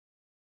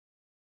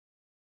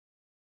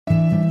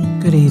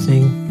Good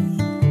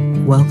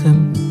evening.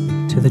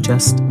 Welcome to the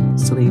Just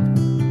Sleep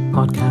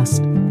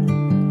podcast.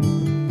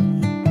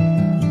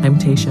 I'm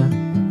Tasha,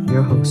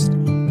 your host.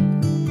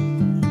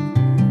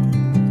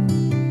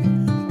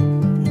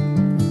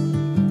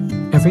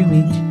 Every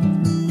week,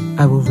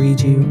 I will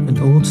read you an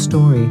old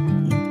story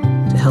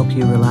to help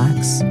you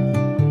relax,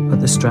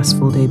 put the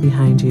stressful day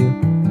behind you,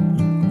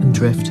 and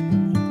drift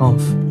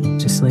off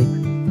to sleep.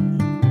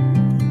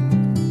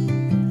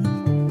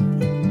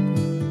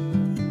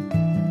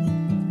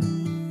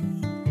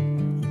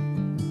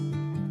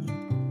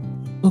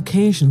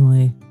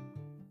 Occasionally,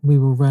 we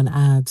will run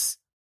ads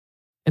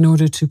in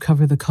order to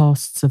cover the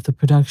costs of the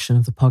production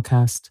of the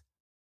podcast.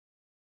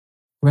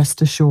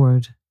 Rest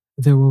assured,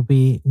 there will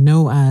be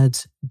no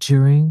ads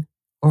during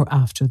or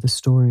after the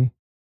story.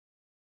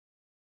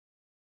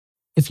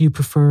 If you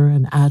prefer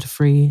an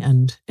ad-free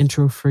and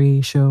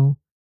intro-free show,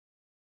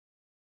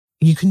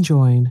 you can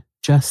join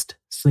Just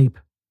Sleep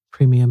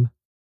Premium.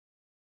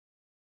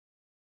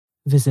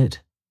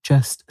 Visit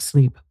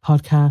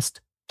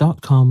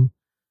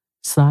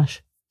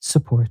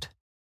justsleeppodcast.com/support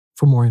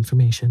for more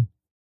information.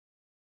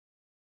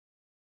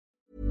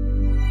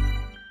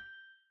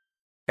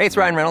 Hey, it's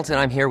Ryan Reynolds, and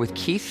I'm here with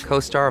Keith,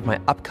 co-star of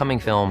my upcoming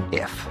film,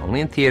 If,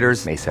 only in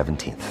theaters May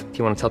 17th. Do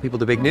you want to tell people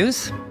the big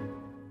news?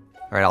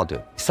 All right, I'll do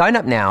it. Sign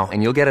up now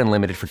and you'll get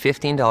unlimited for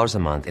 $15 a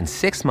month and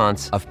 6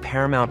 months of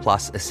Paramount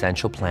Plus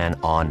Essential Plan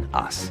on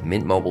us.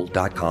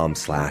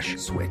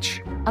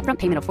 MintMobile.com/switch. Upfront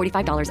payment of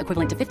 $45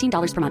 equivalent to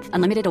 $15 per month.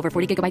 Unlimited over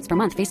 40 gigabytes per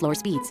month. Face lower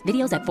speeds.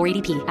 Videos at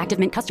 480p. Active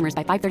Mint customers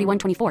by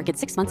 531.24 get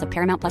 6 months of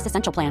Paramount Plus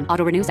Essential Plan.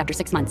 Auto renews after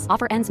 6 months.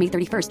 Offer ends May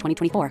 31st,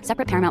 2024.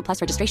 Separate Paramount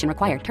Plus registration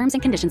required. Terms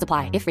and conditions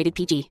apply if rated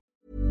PG.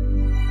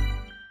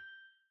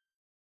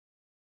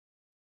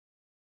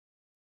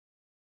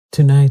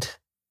 Tonight,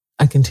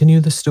 I continue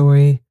the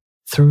story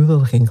Through the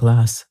Looking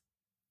Glass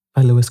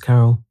by Lewis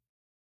Carroll.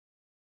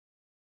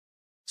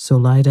 So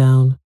lie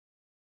down,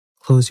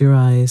 close your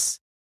eyes,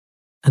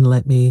 and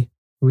let me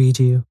read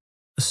you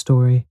a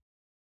story.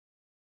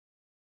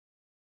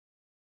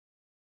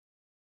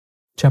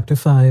 Chapter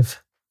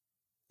 5,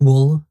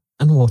 Wool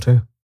and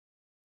Water.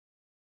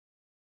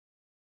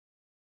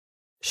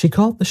 She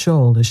caught the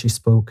shawl as she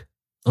spoke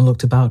and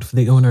looked about for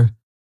the owner.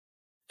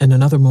 In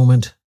another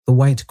moment, the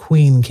White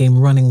Queen came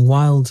running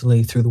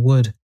wildly through the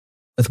wood,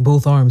 with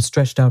both arms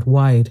stretched out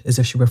wide as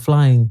if she were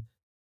flying,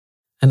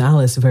 and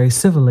Alice very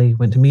civilly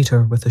went to meet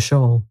her with the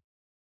shawl.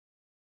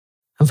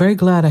 "I'm very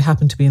glad I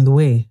happened to be in the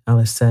way,"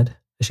 Alice said,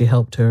 as she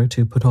helped her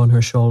to put on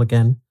her shawl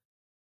again.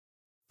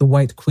 The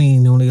White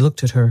Queen only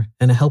looked at her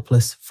in a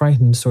helpless,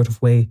 frightened sort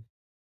of way,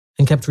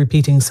 and kept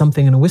repeating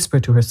something in a whisper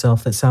to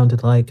herself that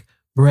sounded like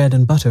bread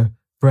and butter,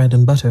 bread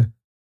and butter.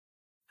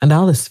 And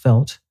Alice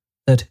felt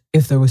that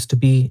if there was to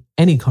be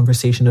any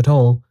conversation at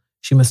all,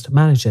 she must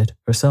manage it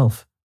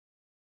herself.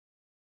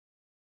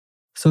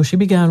 So she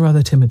began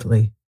rather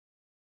timidly.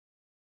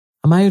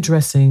 "Am I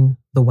addressing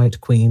the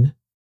White Queen?"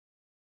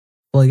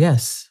 "Well,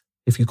 yes,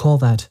 if you call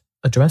that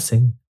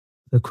addressing,"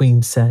 the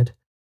Queen said.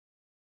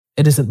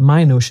 "It isn't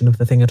my notion of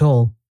the thing at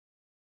all."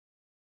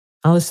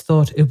 Alice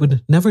thought it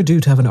would never do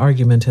to have an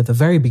argument at the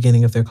very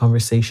beginning of their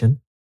conversation,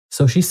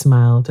 so she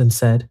smiled and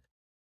said,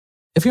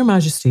 "If your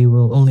Majesty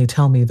will only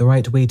tell me the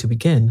right way to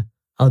begin,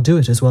 I'll do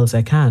it as well as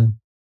I can."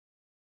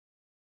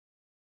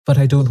 "But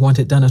I don't want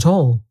it done at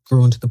all,"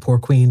 groaned the poor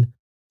Queen.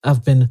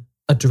 "I've been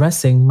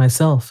addressing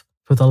myself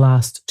for the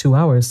last 2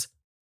 hours."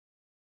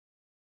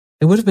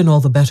 It would have been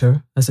all the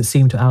better, as it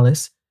seemed to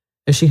Alice,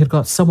 if she had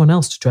got someone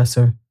else to dress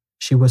her.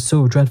 She was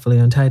so dreadfully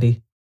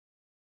untidy.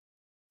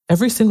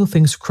 "Every single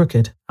thing's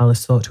crooked,"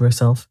 Alice thought to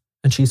herself,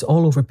 "and she's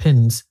all over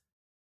pins."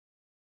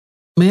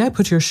 "May I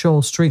put your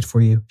shawl straight for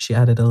you?" she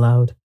added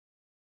aloud.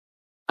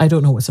 "I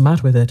don't know what's the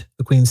matter with it,"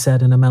 the Queen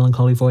said in a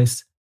melancholy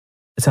voice.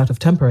 "It's out of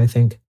temper, I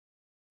think.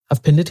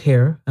 I've pinned it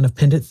here and I've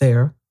pinned it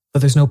there, but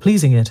there's no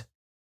pleasing it."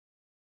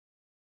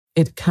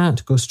 "It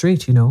can't go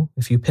straight, you know,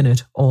 if you pin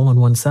it all on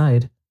one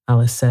side,"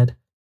 Alice said,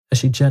 as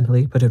she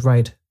gently put it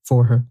right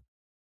for her.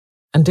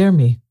 "And dear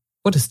me,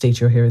 what a state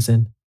your hair is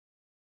in."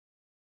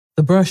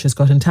 "The brush has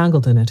got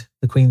entangled in it,"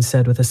 the Queen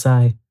said with a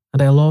sigh,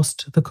 "and I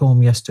lost the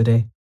comb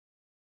yesterday."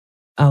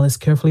 Alice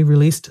carefully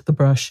released the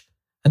brush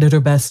and did her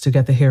best to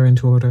get the hair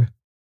into order.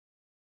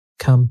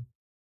 "Come,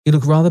 you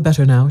look rather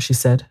better now," she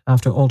said,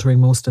 after altering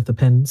most of the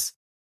pins.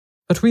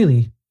 "But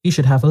really, you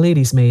should have a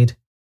lady's maid."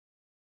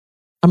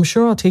 "I'm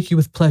sure I'll take you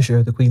with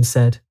pleasure," the Queen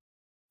said.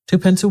 2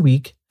 pence a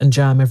week and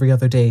jam every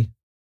other day."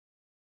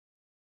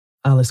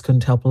 Alice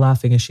couldn't help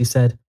laughing as she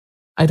said,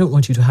 "I don't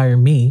want you to hire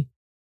me,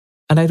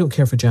 and I don't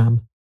care for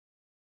jam."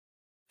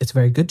 "It's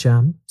very good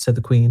jam," said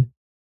the Queen.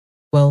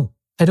 "Well,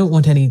 I don't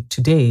want any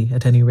today,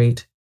 at any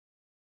rate."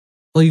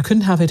 "Well, you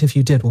couldn't have it if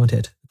you did want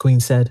it," the Queen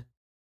said.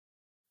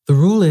 "The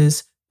rule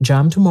is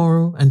jam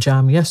tomorrow and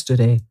jam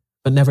yesterday,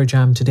 but never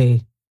jam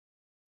today."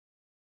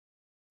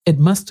 "It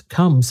must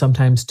come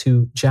sometimes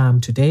to jam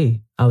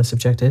today," Alice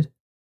objected.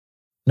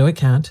 "No, it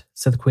can't,"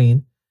 said the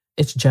Queen.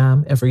 "It's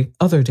jam every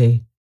other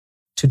day.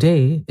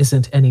 Today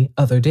isn't any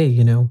other day,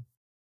 you know."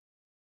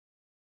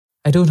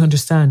 "I don't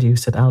understand you,"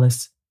 said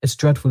Alice, It's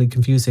dreadfully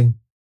confusing.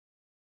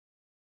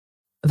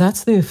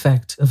 That's the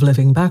effect of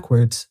living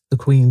backwards, the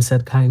Queen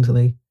said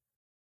kindly.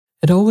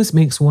 It always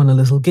makes one a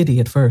little giddy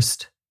at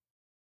first.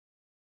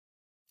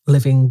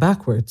 Living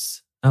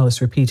backwards,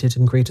 Alice repeated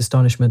in great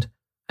astonishment.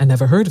 I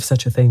never heard of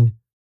such a thing.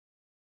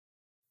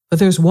 But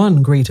there's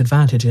one great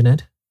advantage in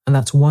it, and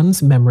that's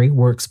one's memory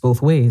works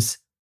both ways.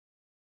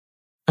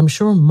 I'm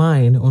sure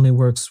mine only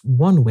works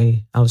one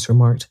way, Alice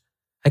remarked.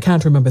 I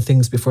can't remember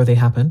things before they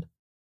happen.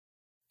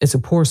 It's a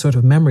poor sort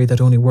of memory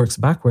that only works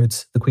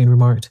backwards, the Queen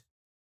remarked.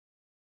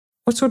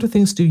 What sort of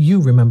things do you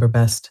remember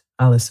best?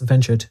 Alice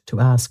ventured to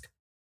ask.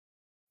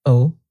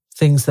 Oh,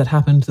 things that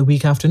happened the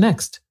week after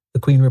next, the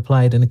Queen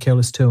replied in a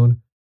careless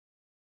tone.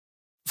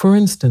 For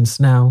instance,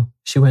 now,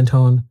 she went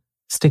on,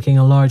 sticking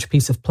a large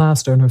piece of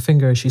plaster on her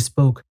finger as she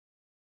spoke.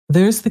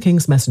 There's the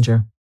King's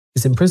messenger.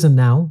 He's in prison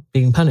now,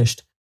 being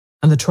punished,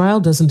 and the trial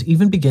doesn't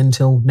even begin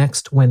till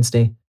next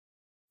Wednesday.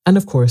 And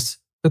of course,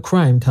 the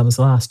crime comes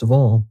last of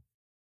all.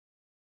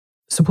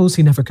 Suppose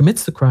he never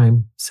commits the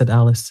crime, said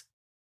Alice.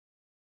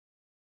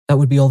 That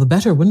would be all the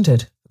better, wouldn't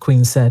it? The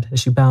Queen said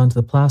as she bound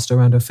the plaster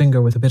around her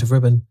finger with a bit of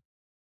ribbon.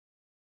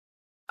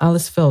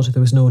 Alice felt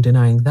there was no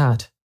denying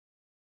that.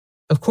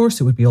 Of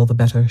course it would be all the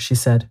better, she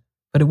said,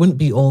 but it wouldn't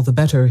be all the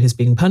better his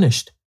being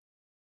punished.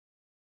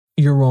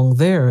 You're wrong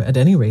there, at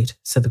any rate,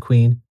 said the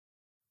Queen.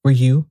 Were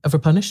you ever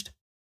punished?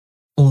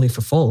 Only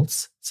for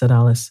faults, said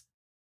Alice.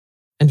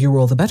 And you were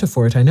all the better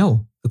for it, I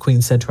know, the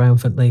Queen said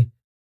triumphantly.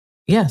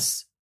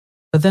 Yes,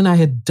 but then I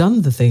had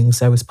done the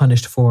things I was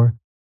punished for,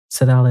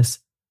 said Alice.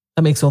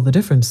 That makes all the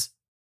difference.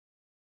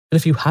 But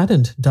if you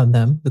hadn't done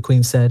them, the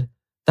Queen said,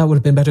 that would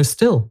have been better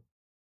still.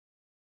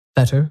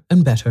 Better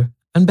and better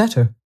and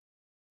better.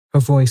 Her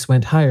voice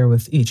went higher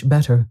with each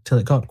better till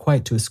it got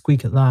quite to a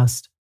squeak at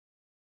last.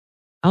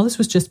 Alice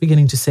was just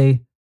beginning to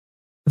say,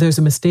 there's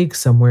a mistake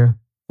somewhere,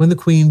 when the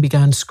Queen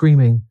began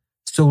screaming,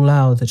 so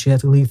loud that she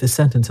had to leave the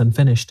sentence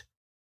unfinished.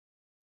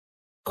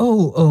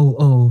 Oh, oh,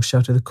 oh,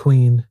 shouted the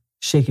Queen,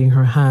 shaking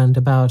her hand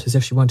about as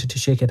if she wanted to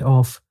shake it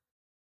off.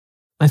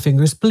 My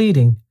finger's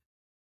bleeding.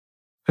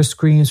 Her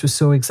screams were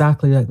so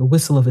exactly like the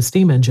whistle of a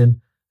steam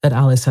engine that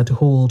Alice had to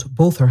hold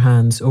both her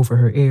hands over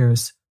her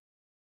ears.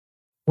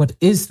 What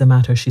is the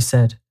matter, she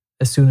said,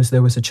 as soon as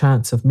there was a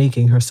chance of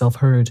making herself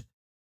heard.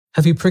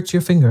 Have you pricked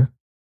your finger?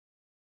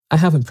 I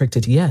haven't pricked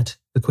it yet,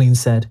 the Queen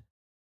said,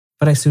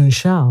 but I soon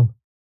shall.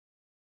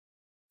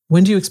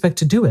 When do you expect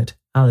to do it?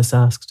 Alice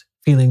asked,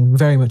 feeling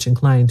very much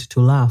inclined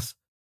to laugh.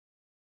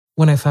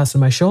 When I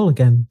fasten my shawl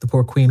again, the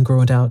poor Queen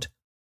groaned out.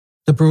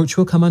 The brooch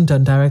will come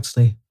undone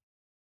directly.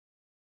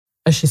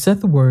 As she said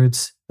the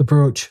words, the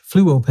brooch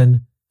flew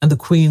open, and the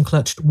Queen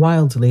clutched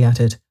wildly at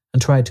it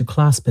and tried to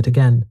clasp it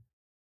again.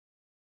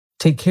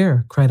 Take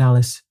care, cried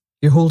Alice.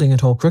 You're holding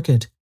it all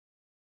crooked.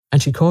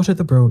 And she caught at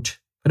the brooch,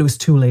 but it was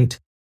too late.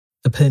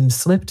 The pin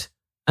slipped,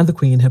 and the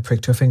Queen had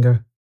pricked her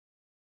finger.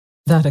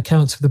 That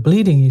accounts for the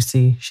bleeding, you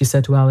see, she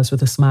said to Alice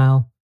with a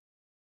smile.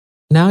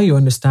 Now you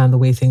understand the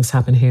way things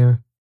happen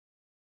here.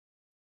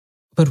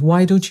 But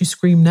why don't you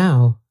scream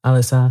now?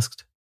 Alice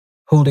asked,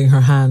 holding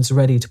her hands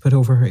ready to put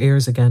over her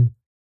ears again.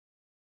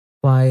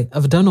 Why,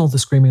 I've done all the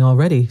screaming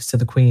already,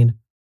 said the Queen.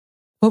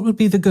 What would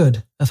be the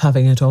good of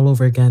having it all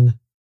over again?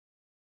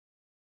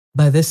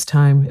 By this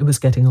time it was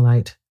getting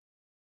light.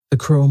 The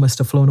crow must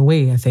have flown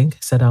away, I think,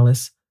 said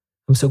Alice.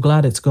 I'm so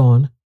glad it's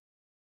gone.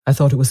 I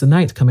thought it was the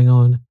night coming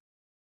on.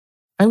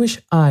 I wish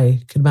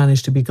I could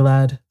manage to be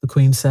glad, the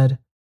Queen said.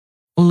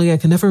 Only I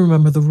can never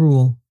remember the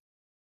rule.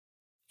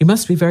 You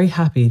must be very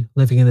happy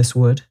living in this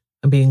wood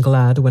and being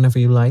glad whenever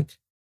you like.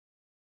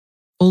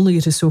 Only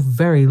it is so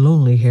very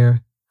lonely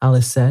here,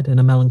 Alice said in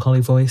a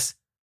melancholy voice.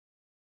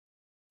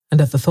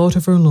 And at the thought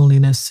of her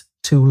loneliness,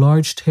 2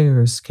 large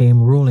tears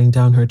came rolling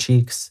down her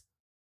cheeks.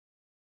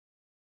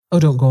 Oh,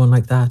 don't go on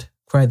like that,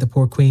 cried the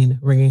poor Queen,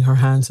 wringing her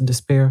hands in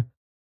despair.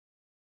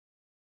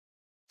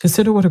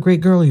 Consider what a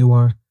great girl you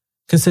are.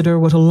 Consider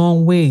what a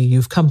long way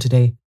you've come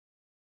today.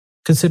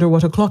 Consider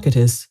what o'clock it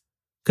is.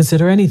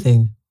 Consider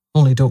anything,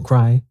 only don't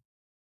cry.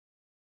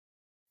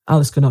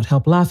 Alice could not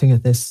help laughing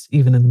at this,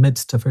 even in the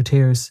midst of her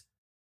tears.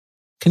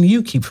 Can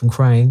you keep from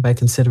crying by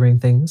considering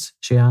things?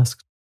 She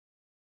asked.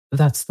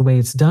 That's the way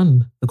it's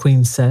done, the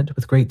Queen said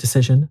with great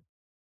decision.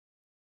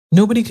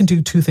 Nobody can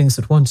do 2 things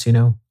at once, you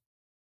know.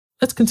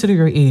 Let's consider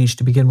your age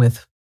to begin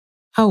with.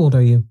 How old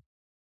are you?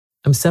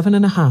 I'm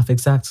 7.5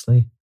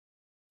 exactly.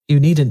 You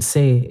needn't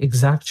say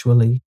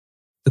exactually,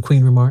 the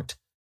Queen remarked.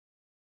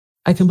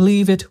 I can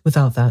believe it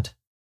without that.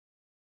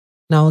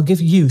 Now I'll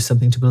give you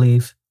something to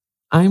believe.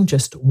 I'm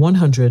just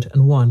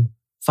 101,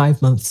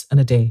 5 months and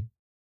a day.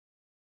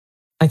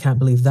 I can't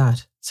believe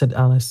that, said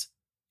Alice.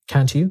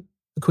 Can't you?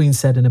 The Queen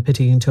said in a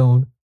pitying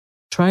tone.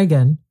 Try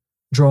again,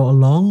 draw a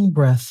long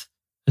breath,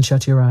 and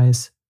shut your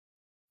eyes.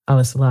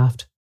 Alice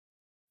laughed.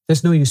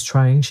 There's no use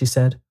trying, she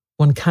said.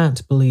 One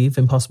can't believe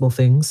impossible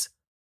things.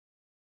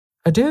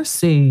 I dare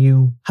say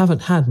you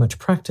haven't had much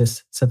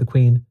practice, said the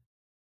Queen.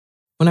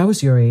 When I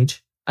was your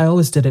age, I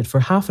always did it for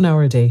half an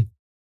hour a day.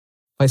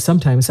 Why,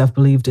 sometimes I've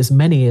believed as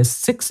many as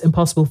 6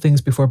 impossible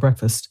things before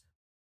breakfast.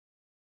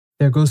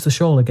 There goes the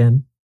shawl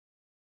again,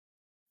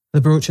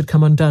 The brooch had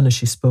come undone as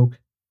she spoke,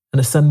 and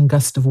a sudden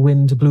gust of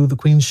wind blew the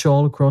Queen's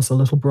shawl across a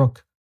little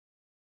brook.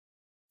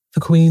 The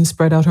Queen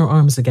spread out her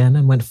arms again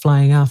and went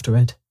flying after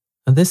it,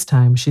 and this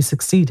time she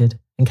succeeded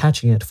in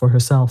catching it for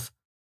herself.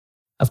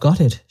 "I've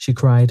got it," she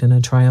cried in a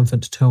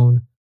triumphant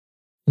tone.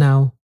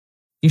 "Now,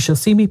 you shall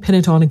see me pin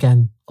it on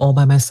again, all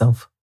by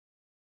myself."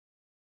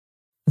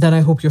 "Then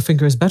I hope your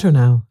finger is better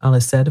now,"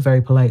 Alice said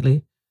very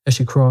politely, as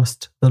she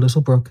crossed the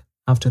little brook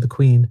after the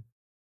Queen.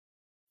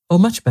 "Oh,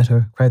 much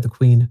better," cried the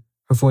Queen,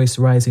 her voice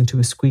rising to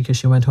a squeak as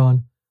she went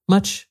on.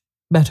 "Much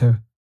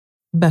better,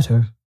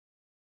 better,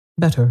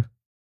 better,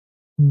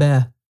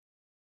 be."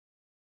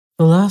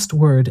 The last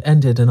word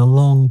ended in a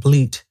long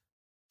bleat,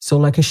 so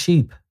like a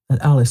sheep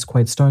that Alice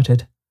quite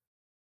started.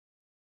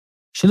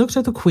 She looked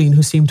at the Queen,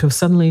 who seemed to have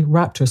suddenly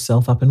wrapped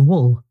herself up in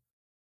wool.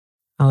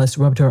 Alice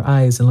rubbed her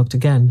eyes and looked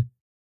again.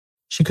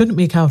 She couldn't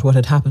make out what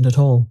had happened at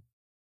all.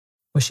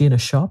 Was she in a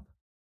shop?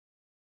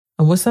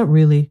 And was it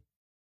really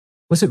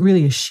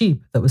a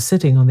sheep that was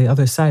sitting on the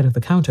other side of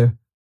the counter?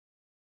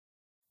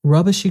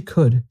 Rub as she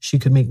could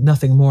make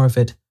nothing more of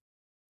it.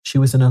 She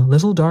was in a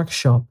little dark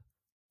shop,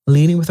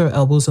 leaning with her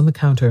elbows on the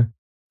counter,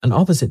 and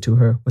opposite to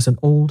her was an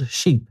old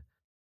sheep,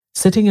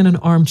 sitting in an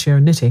armchair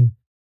knitting,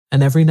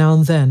 and every now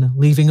and then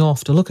leaving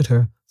off to look at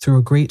her through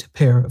a great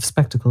pair of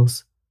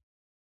spectacles.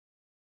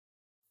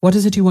 "What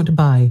is it you want to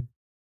buy?"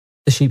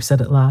 the sheep said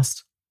at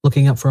last,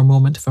 looking up for a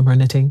moment from her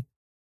knitting.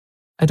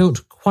 "I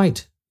don't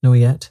quite know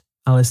yet,"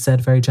 Alice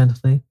said very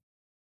gently.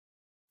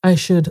 "I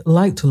should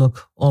like to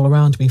look all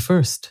around me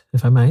first,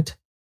 if I might."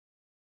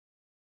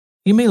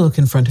 "You may look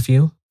in front of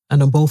you,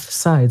 and on both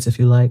sides if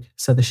you like,"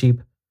 said the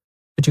sheep,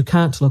 "but you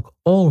can't look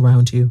all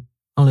round you,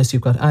 unless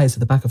you've got eyes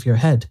at the back of your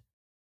head."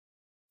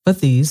 But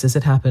these, as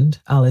it happened,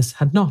 Alice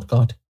had not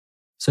got,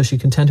 so she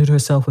contented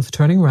herself with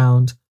turning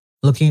round,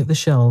 looking at the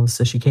shelves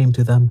as she came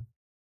to them.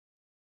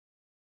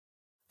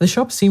 The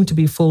shop seemed to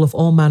be full of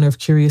all manner of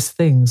curious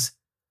things,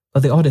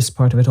 but the oddest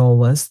part of it all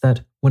was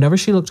that whenever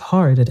she looked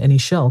hard at any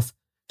shelf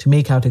to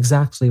make out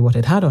exactly what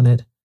it had on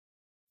it,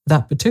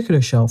 that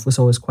particular shelf was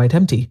always quite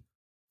empty,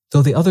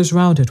 though the others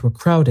round it were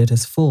crowded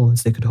as full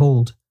as they could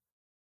hold.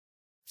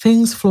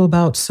 "Things flow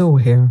about so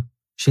here,"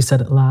 she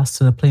said at last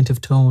in a plaintive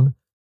tone,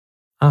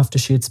 after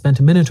she had spent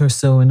a minute or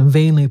so in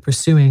vainly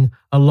pursuing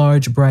a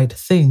large bright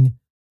thing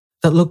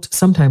that looked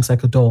sometimes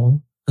like a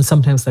doll and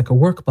sometimes like a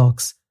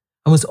workbox,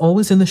 and was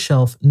always in the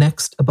shelf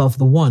next above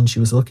the one she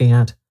was looking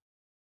at.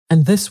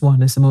 "And this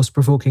one is the most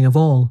provoking of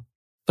all.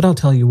 But I'll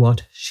tell you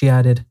what," she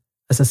added,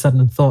 as a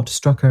sudden thought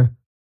struck her.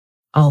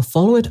 "I'll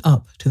follow it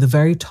up to the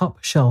very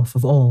top shelf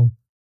of all.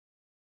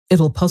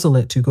 It'll puzzle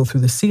it to go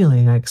through the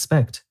ceiling, I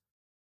expect."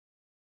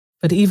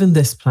 But even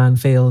this plan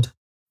failed.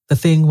 The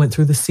thing went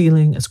through the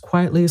ceiling as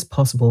quietly as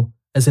possible,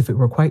 as if it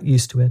were quite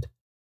used to it.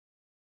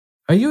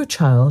 "Are you a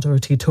child or a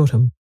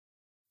teetotum?"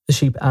 the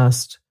sheep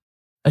asked,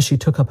 as she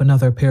took up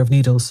another pair of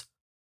needles.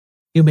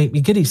 "You make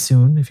me giddy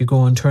soon, if you go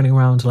on turning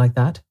round like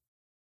that."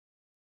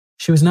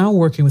 She was now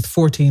working with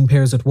 14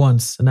 pairs at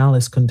once, and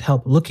Alice couldn't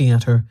help looking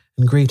at her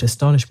in great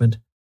astonishment.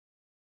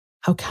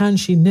 How can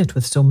she knit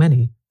with so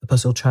many? The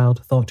puzzled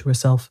child thought to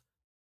herself.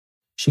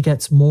 She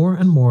gets more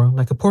and more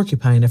like a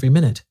porcupine every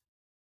minute.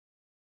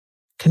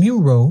 "Can you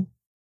row?"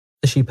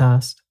 the sheep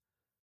asked,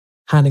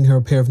 handing her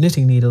a pair of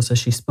knitting needles as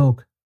she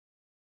spoke.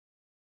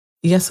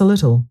 "Yes, a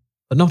little,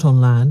 but not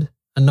on land,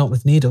 and not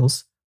with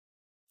needles,"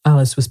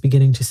 Alice was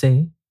beginning to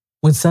say,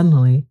 when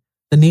suddenly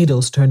the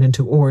needles turned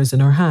into oars in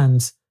her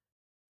hands,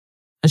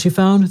 and she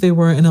found they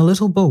were in a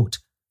little boat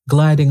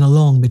gliding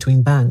along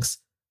between banks,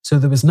 so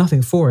there was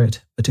nothing for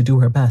it but to do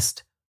her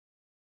best.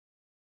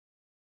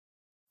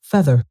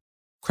 "Feather,"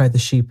 cried the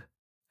sheep,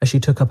 as she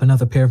took up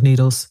another pair of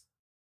needles.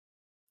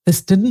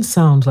 This didn't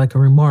sound like a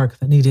remark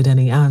that needed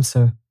any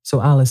answer,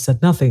 so Alice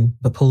said nothing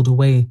but pulled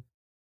away.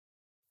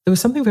 There was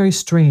something very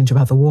strange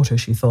about the water,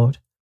 she thought,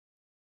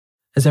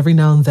 as every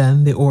now and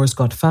then the oars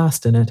got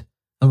fast in it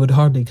and would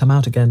hardly come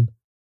out again.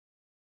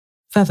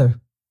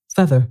 "Feather,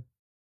 Feather,"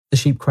 the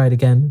sheep cried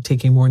again,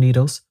 taking more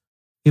needles.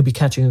 "You'll be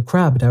catching a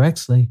crab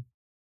directly."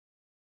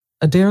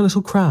 "A dear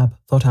little crab,"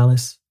 thought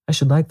Alice. "I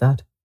should like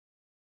that."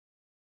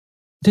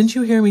 "Didn't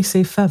you hear me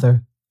say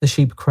feather?" the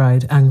sheep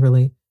cried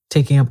angrily,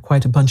 taking up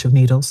quite a bunch of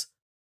needles.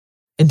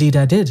 "Indeed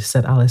I did,"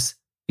 said Alice.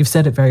 "You've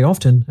said it very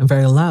often and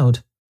very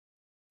loud.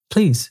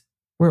 Please,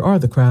 where are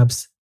the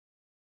crabs?"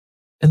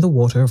 "In the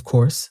water, of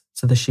course,"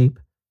 said the sheep,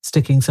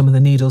 sticking some of the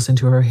needles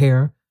into her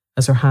hair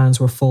as her hands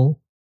were full.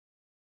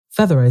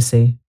 "Feather, I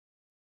say."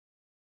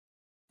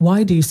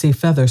 "Why do you say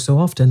feather so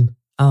often?"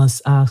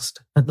 Alice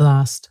asked at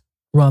last,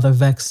 rather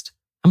vexed.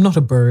 "I'm not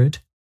a bird."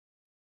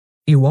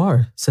 "You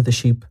are," said the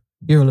sheep.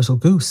 "You're a little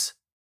goose."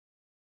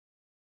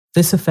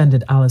 This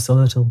offended Alice a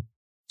little,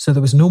 so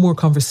there was no more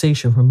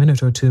conversation for a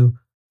minute or two,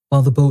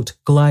 while the boat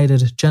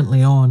glided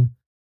gently on,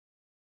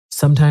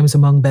 sometimes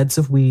among beds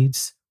of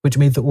weeds, which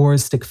made the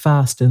oars stick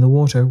fast in the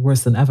water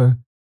worse than ever,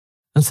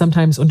 and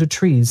sometimes under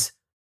trees,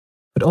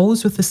 but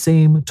always with the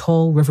same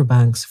tall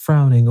riverbanks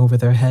frowning over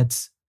their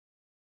heads.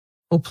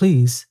 "Oh,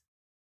 please,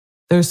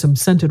 there are some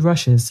scented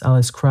rushes,"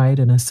 Alice cried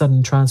in a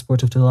sudden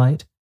transport of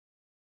delight.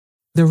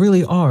 There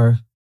really are,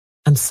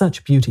 and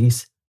such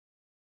beauties.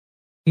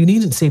 You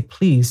needn't say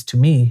please to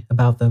me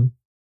about them,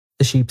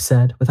 the sheep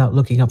said without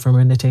looking up from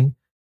her knitting.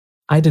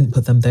 I didn't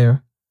put them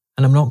there,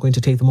 and I'm not going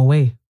to take them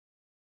away.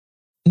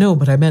 No,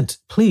 but I meant,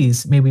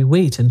 please, may we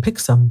wait and pick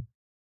some?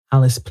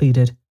 Alice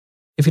pleaded.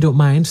 If you don't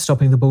mind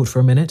stopping the boat for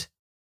a minute.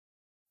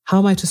 How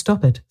am I to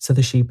stop it? Said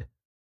the sheep.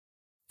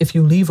 If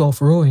you leave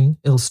off rowing,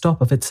 it'll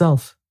stop of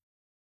itself.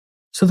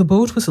 So the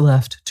boat was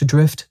left to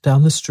drift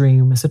down the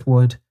stream as it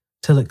would,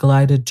 till it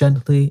glided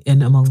gently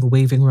in among the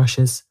waving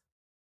rushes.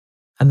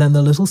 And then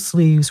the little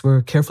sleeves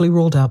were carefully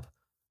rolled up,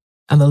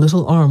 and the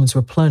little arms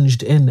were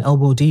plunged in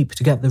elbow deep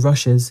to get the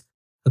rushes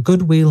a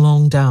good way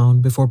long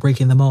down before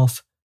breaking them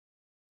off.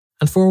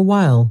 And for a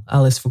while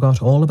Alice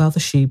forgot all about the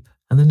sheep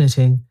and the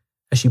knitting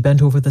as she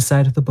bent over the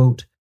side of the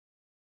boat,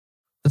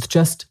 with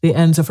just the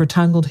ends of her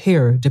tangled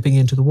hair dipping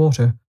into the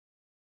water,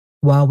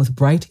 while with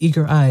bright,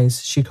 eager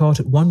eyes she caught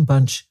at one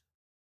bunch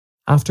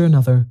after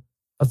another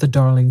of the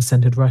darling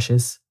scented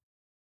rushes.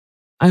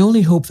 I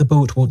only hope the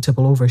boat won't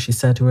tipple over, she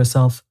said to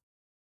herself.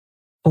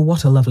 Oh,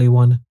 what a lovely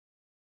one.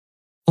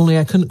 Only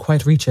I couldn't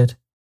quite reach it.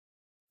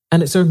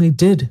 And it certainly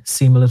did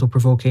seem a little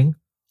provoking,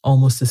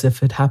 almost as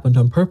if it happened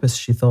on purpose,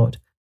 she thought.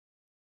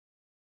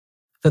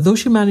 That though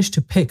she managed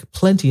to pick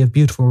plenty of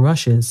beautiful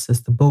rushes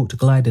as the boat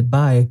glided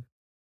by,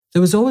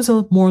 there was always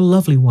a more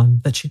lovely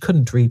one that she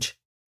couldn't reach.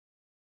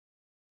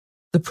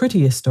 The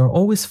prettiest are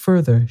always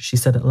further, she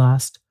said at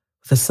last,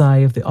 with a sigh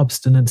of the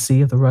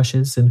obstinacy of the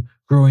rushes in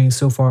growing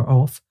so far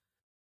off.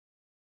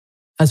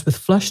 As with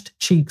flushed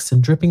cheeks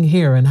and dripping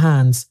hair and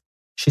hands,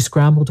 she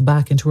scrambled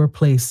back into her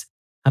place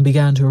and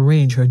began to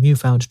arrange her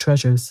newfound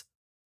treasures.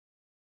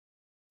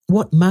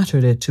 What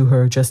mattered it to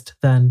her just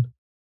then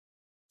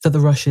that the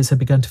rushes had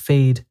begun to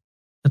fade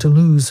and to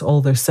lose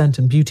all their scent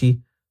and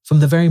beauty from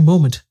the very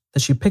moment that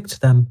she picked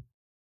them?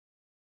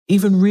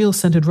 Even real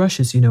scented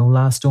rushes,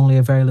 last only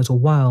a very little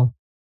while,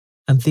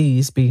 and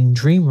these, being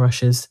dream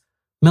rushes,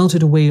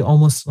 melted away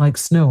almost like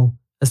snow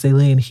as they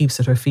lay in heaps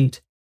at her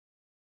feet.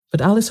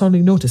 But Alice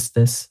hardly noticed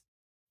this.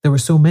 There were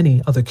so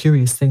many other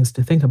curious things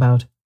to think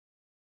about.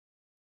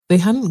 They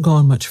hadn't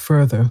gone much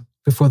further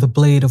before the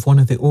blade of one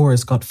of the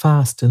oars got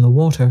fast in the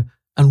water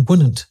and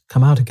wouldn't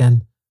come out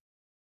again.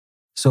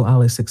 So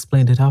Alice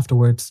explained it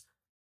afterwards.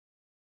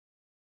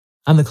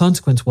 And the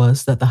consequence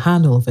was that the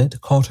handle of it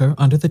caught her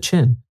under the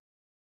chin,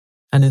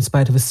 and in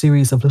spite of a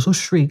series of little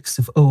shrieks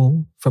of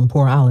 "oh" from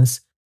poor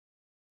Alice,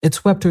 it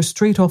swept her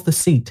straight off the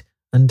seat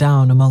and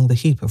down among the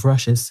heap of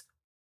rushes.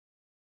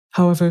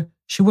 However,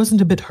 she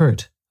wasn't a bit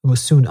hurt and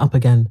was soon up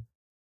again.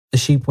 The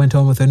sheep went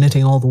on with her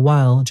knitting all the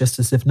while, just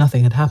as if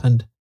nothing had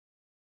happened.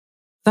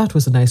 That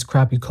was a nice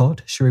crab you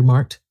caught, she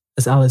remarked,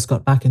 as Alice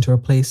got back into her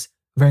place,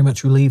 very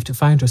much relieved to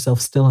find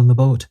herself still in the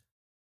boat.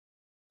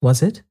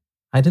 Was it?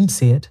 I didn't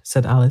see it,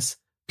 said Alice,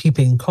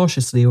 peeping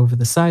cautiously over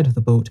the side of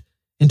the boat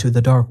into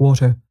the dark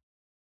water.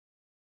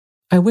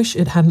 I wish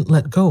it hadn't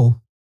let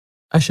go.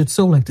 I should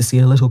so like to see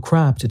a little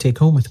crab to take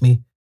home with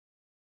me.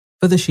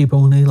 But the sheep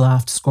only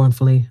laughed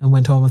scornfully and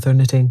went on with her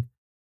knitting.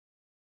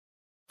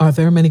 Are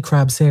there many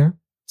crabs here?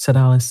 Said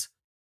Alice.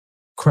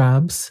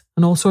 Crabs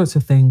and all sorts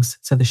of things,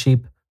 said the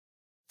sheep.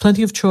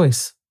 Plenty of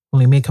choice,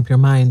 only make up your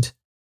mind.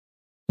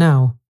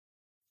 Now,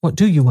 what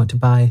do you want to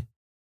buy?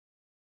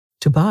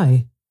 To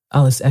buy?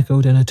 Alice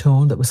echoed in a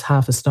tone that was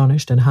half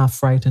astonished and half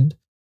frightened,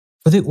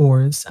 for the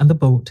oars and the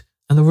boat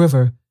and the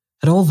river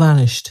had all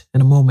vanished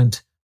in a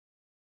moment,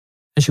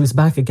 and she was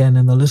back again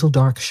in the little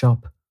dark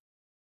shop.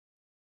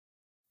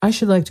 I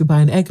should like to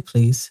buy an egg,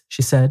 please,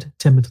 she said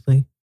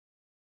timidly.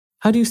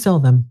 How do you sell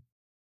them?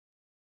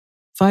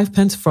 5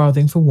 pence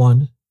farthing for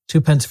 1,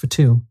 2 pence for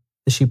 2,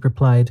 the sheep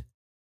replied.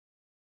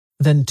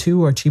 Then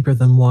 2 are cheaper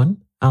than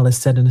 1, Alice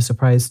said in a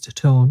surprised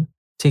tone,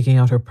 taking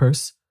out her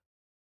purse.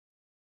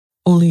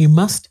 Only you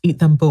must eat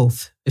them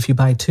both if you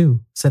buy 2,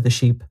 said the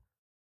sheep.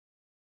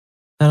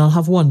 Then I'll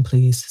have 1,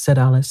 please, said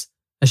Alice,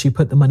 as she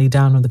put the money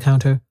down on the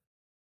counter,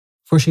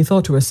 for she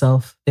thought to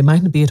herself, they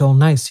mightn't be at all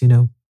nice,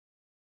 The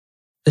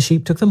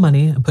sheep took the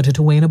money and put it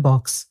away in a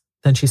box.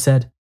 Then she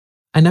said,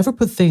 I never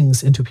put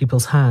things into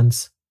people's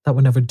hands. That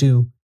would never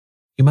do.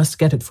 You must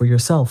get it for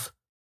yourself.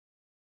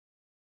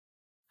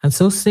 And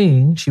so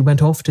saying, she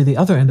went off to the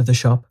other end of the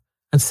shop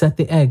and set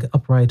the egg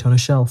upright on a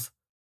shelf.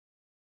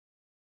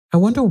 I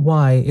wonder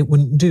why it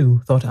wouldn't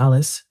do, thought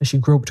Alice, as she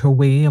groped her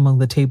way among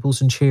the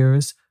tables and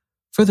chairs,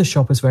 for the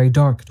shop was very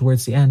dark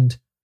towards the end.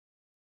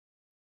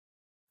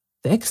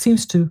 The egg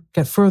seems to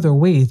get further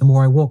away the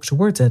more I walk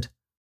towards it.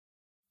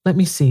 Let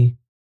me see.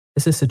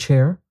 Is this a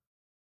chair?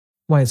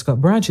 Why, it's got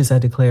branches, I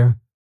declare.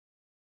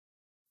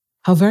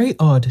 How very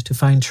odd to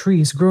find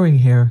trees growing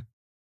here.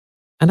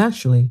 And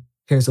actually,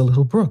 here's a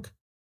little brook.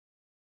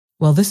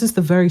 Well, this is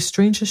the very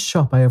strangest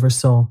shop I ever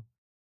saw.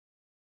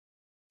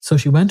 So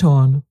she went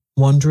on,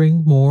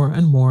 wondering more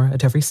and more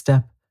at every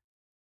step,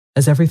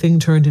 as everything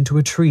turned into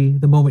a tree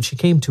the moment she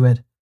came to it,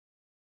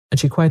 and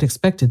she quite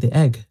expected the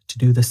egg to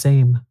do the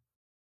same.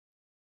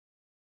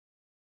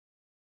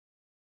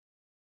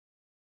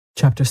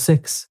 Chapter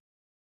 6.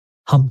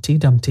 Humpty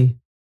Dumpty.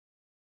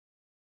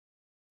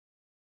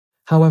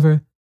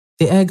 However,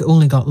 The egg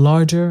only got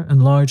larger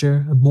and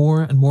larger and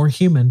more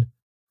human.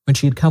 When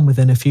she had come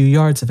within a few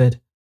yards of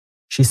it,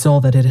 she saw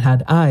that it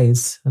had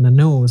eyes and a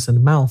nose and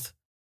a mouth.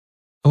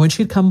 And when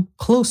she had come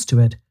close to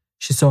it,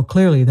 she saw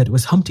clearly that it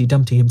was Humpty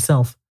Dumpty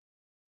himself.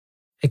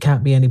 It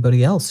can't be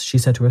anybody else, she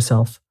said to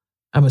herself,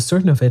 and was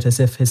certain of it as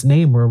if his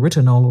name were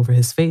written all over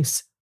his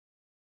face.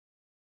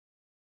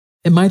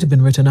 It might have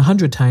been written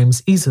 100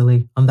 times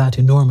easily on that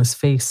enormous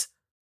face.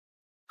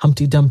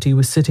 Humpty Dumpty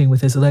was sitting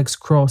with his legs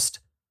crossed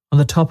on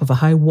the top of a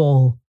high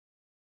wall,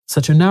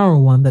 such a narrow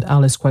one that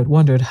Alice quite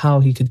wondered how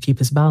he could keep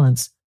his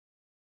balance.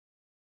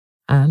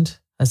 And,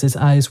 as his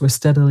eyes were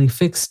steadily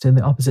fixed in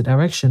the opposite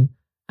direction,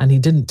 and he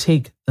didn't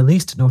take the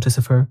least notice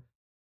of her,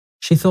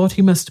 she thought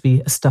he must be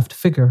a stuffed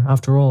figure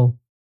after all.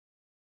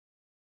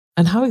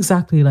 And how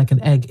exactly like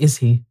an egg is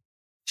he?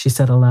 She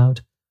said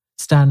aloud,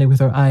 standing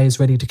with her eyes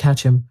ready to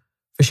catch him,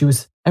 for she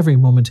was every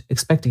moment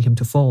expecting him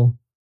to fall.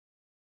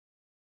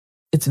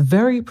 It's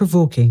very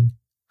provoking,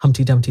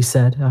 Humpty Dumpty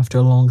said after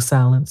a long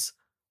silence,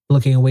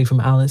 looking away from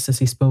Alice as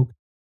he spoke,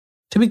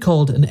 to be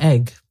called an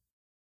egg.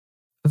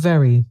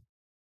 Very.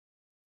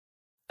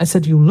 I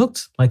said you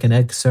looked like an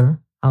egg, sir,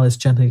 Alice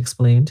gently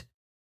explained.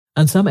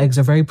 And some eggs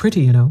are very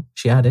pretty, you know,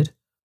 she added,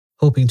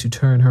 hoping to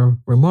turn her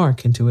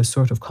remark into a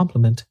sort of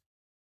compliment.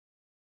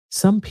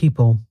 Some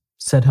people,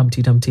 said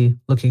Humpty Dumpty,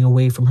 looking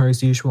away from her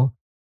as usual,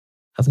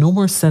 have no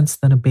more sense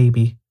than a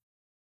baby.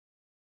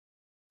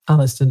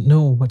 Alice didn't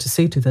know what to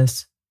say to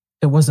this.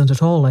 It wasn't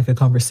at all like a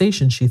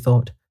conversation, she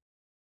thought,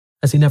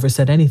 as he never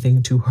said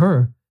anything to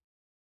her.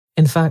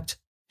 In fact,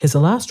 his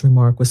last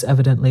remark was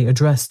evidently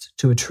addressed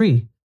to a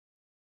tree.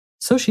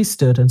 So she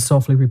stood and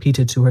softly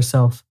repeated to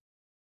herself,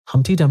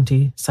 Humpty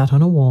Dumpty sat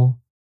on a wall.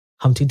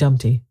 Humpty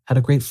Dumpty had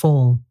a great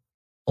fall.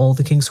 All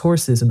the king's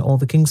horses and all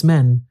the king's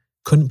men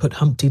couldn't put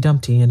Humpty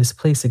Dumpty in his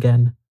place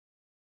again.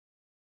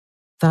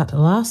 That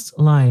last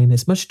line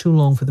is much too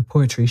long for the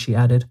poetry, she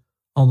added,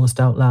 almost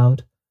out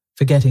loud,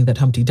 forgetting that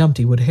Humpty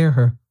Dumpty would hear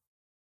her.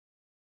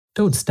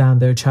 Don't stand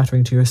there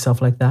chattering to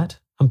yourself like that,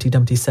 Humpty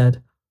Dumpty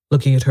said,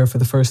 looking at her for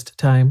the first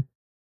time.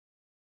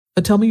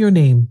 But tell me your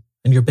name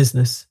and your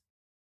business.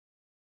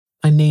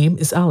 My name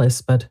is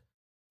Alice, but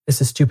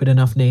it's a stupid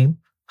enough name,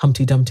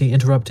 Humpty Dumpty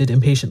interrupted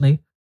impatiently.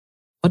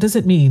 What does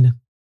it mean?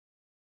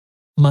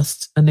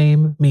 Must a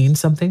name mean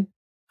something?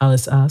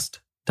 Alice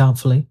asked,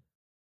 doubtfully.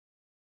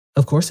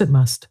 Of course it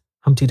must,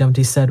 Humpty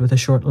Dumpty said with a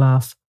short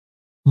laugh.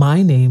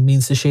 My name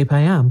means the shape I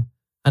am,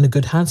 and a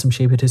good handsome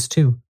shape it is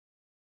too.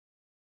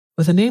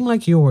 With a name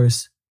like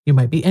yours, you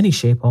might be any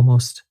shape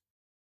almost.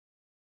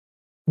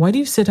 Why do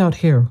you sit out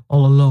here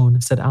all alone?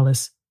 Said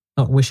Alice,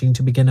 not wishing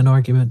to begin an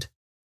argument.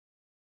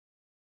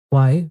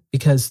 Why,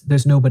 because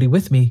there's nobody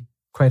with me,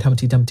 cried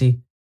Humpty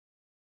Dumpty.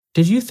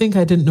 Did you think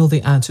I didn't know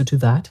the answer to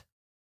that?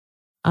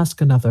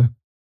 Ask another.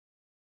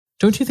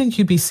 Don't you think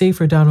you'd be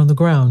safer down on the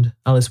ground?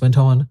 Alice went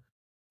on,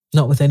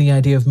 not with any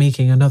idea of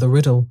making another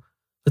riddle,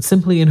 but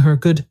simply in her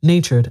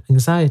good-natured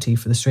anxiety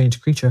for the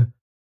strange creature.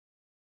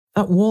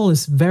 That wall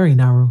is very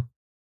narrow.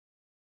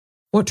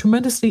 What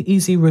tremendously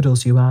easy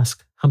riddles you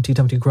ask, Humpty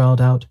Dumpty growled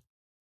out.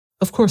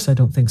 Of course I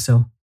don't think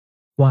so.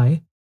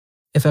 Why,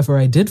 if ever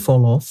I did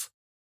fall off,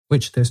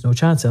 which there's no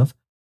chance of,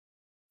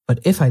 but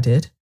if I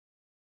did.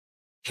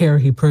 Here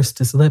he pursed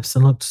his lips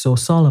and looked so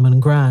solemn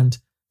and grand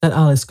that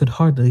Alice could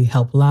hardly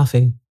help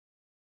laughing.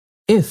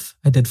 If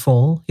I did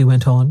fall, he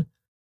went on,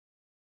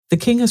 the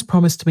king has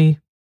promised me.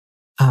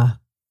 Ah,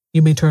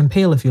 you may turn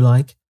pale if you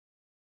like.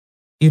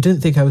 You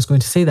didn't think I was going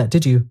to say that,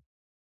 did you?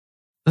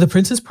 The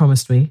prince has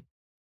promised me,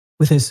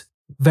 with his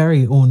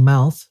very own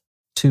mouth,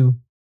 to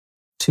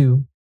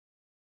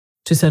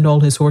send all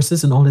his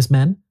horses and all his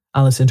men,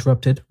 Alice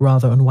interrupted,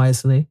 rather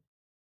unwisely.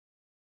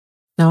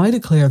 Now I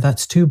declare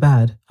that's too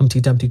bad, Humpty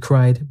Dumpty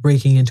cried,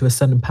 breaking into a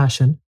sudden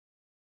passion.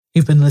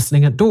 You've been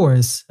listening at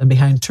doors, and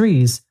behind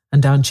trees,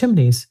 and down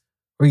chimneys,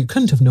 or you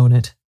couldn't have known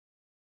it.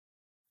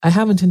 I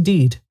haven't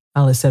indeed,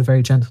 Alice said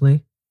very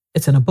gently.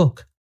 It's in a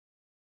book.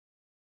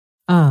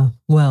 Ah,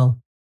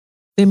 well,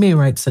 they may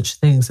write such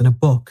things in a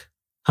book,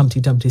 Humpty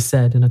Dumpty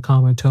said in a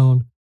calmer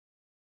tone.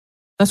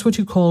 That's what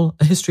you call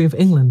a history of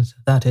England,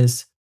 that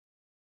is.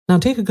 Now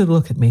take a good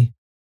look at me.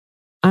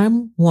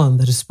 I'm one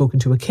that has spoken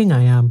to a king,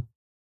 I am.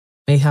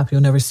 Mayhap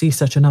you'll never see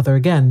such another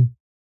again.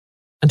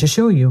 And to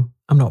show you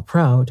I'm not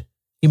proud,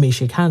 you may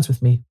shake hands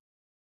with me.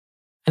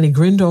 And he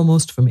grinned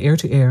almost from ear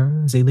to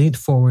ear as he leaned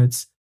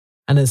forwards,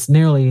 and as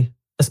nearly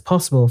as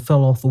possible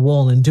fell off the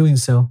wall in doing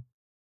so,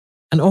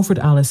 and offered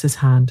Alice his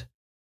hand.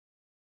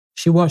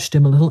 She watched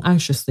him a little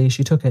anxiously as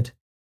she took it.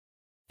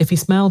 If he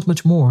smiled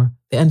much more,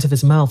 the ends of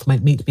his mouth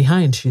might meet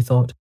behind, she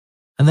thought,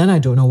 and then I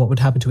don't know what would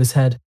happen to his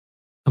head.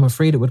 I'm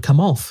afraid it would come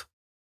off.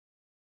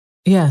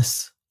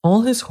 Yes,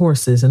 all his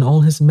horses and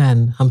all his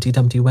men, Humpty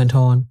Dumpty went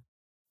on.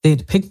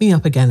 They'd pick me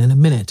up again in a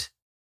minute.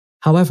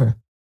 However,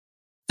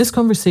 this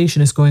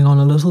conversation is going on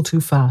a little too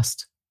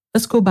fast.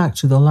 Let's go back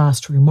to the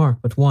last remark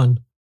but one.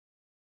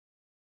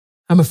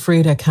 I'm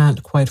afraid I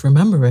can't quite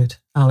remember it,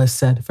 Alice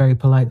said very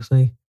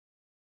politely.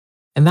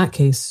 In that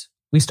case,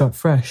 we start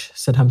fresh,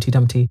 said Humpty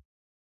Dumpty,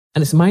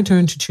 and it's my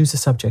turn to choose a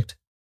subject.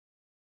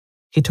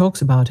 He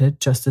talks about it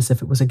just as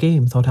if it was a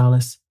game, thought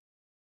Alice.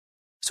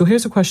 So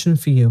here's a question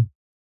for you.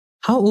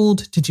 How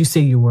old did you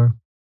say you were?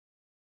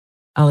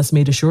 Alice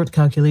made a short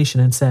calculation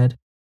and said,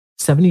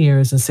 7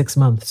 years and 6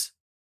 months.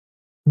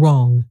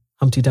 Wrong,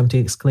 Humpty Dumpty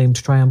exclaimed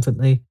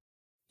triumphantly.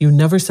 You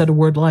never said a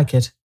word like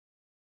it.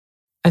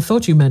 I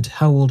thought you meant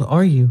how old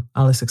are you,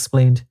 Alice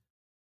explained.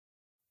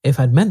 If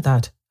I'd meant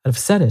that, I'd have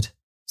said it,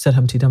 said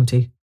Humpty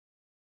Dumpty.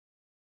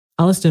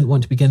 Alice didn't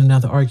want to begin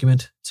another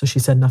argument, so she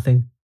said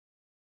nothing.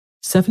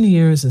 7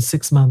 years and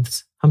 6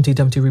 months, Humpty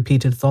Dumpty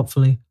repeated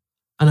thoughtfully,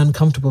 an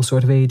uncomfortable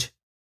sort of age.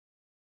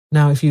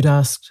 Now, if you'd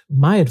asked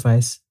my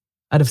advice,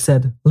 I'd have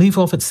said, leave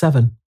off at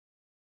 7.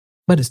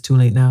 But it's too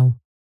late now.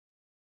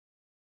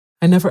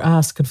 I never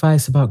ask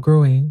advice about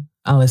growing,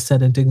 Alice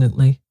said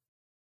indignantly.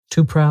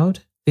 Too proud?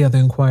 The other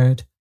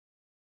inquired.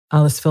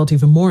 Alice felt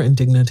even more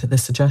indignant at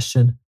this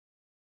suggestion.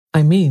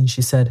 I mean,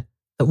 she said,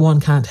 that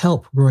one can't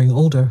help growing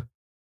older.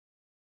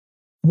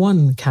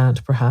 One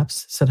can't,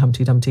 perhaps, said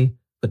Humpty Dumpty,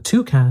 but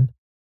two can.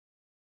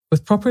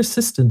 With proper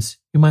assistance,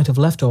 you might have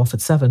left off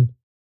at 7.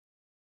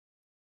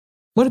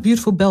 What a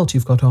beautiful belt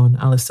you've got on,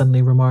 Alice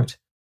suddenly remarked.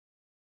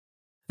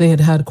 They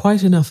had had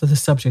quite enough of the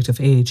subject of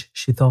age,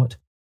 she thought,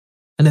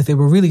 and if they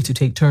were really to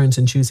take turns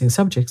in choosing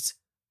subjects,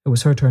 it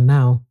was her turn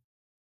now.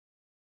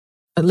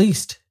 At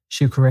least,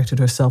 she corrected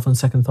herself on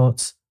second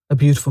thoughts, a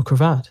beautiful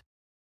cravat.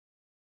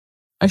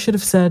 I should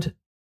have said,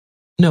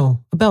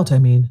 no, a belt I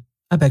mean.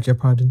 I beg your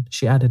pardon,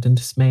 she added in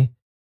dismay,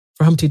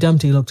 for Humpty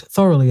Dumpty looked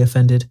thoroughly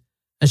offended,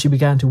 and she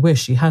began to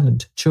wish she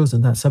hadn't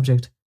chosen that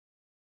subject.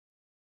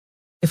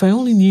 If I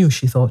only knew,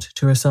 she thought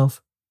to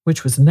herself,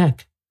 which was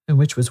neck and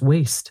which was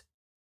waist.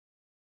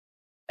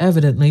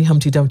 Evidently,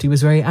 Humpty Dumpty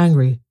was very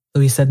angry,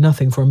 though he said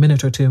nothing for a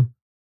minute or two.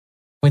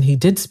 When he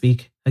did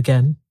speak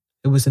again,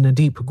 it was in a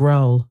deep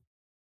growl.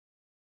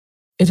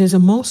 It is a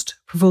most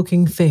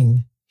provoking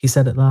thing, he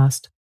said at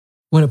last,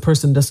 when a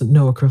person doesn't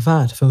know a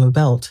cravat from a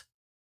belt.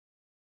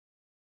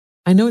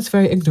 I know it's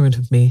very ignorant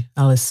of me,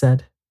 Alice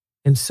said,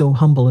 in so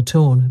humble a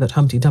tone that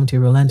Humpty Dumpty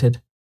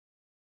relented.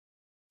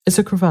 It's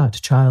a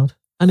cravat, child,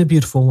 and a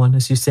beautiful one,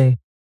 as you say.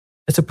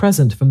 It's a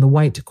present from the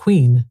White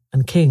Queen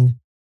and King.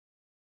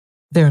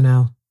 There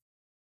now.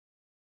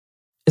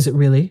 Is it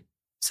really?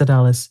 Said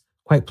Alice,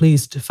 quite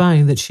pleased to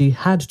find that she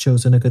had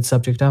chosen a good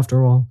subject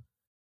after all.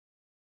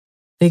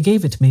 They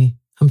gave it me,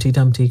 Humpty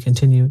Dumpty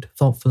continued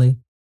thoughtfully,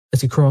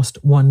 as he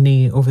crossed one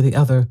knee over the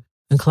other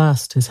and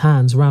clasped his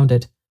hands round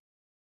it.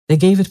 They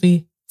gave it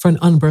me for an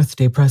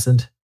unbirthday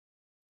present.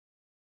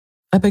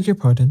 I beg your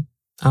pardon,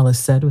 Alice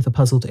said with a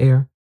puzzled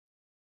air.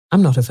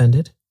 I'm not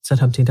offended, said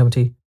Humpty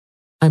Dumpty.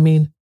 I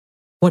mean,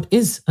 what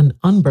is an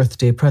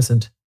unbirthday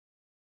present?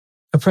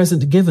 A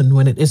present given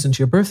when it isn't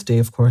your birthday,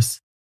 of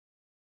course.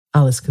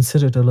 Alice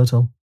considered a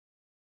little.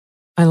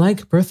 I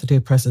like birthday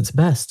presents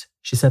best,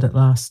 she said at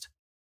last.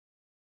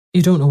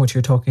 You don't know what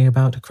you're talking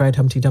about, cried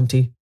Humpty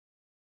Dumpty.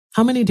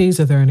 How many days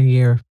are there in a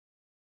year?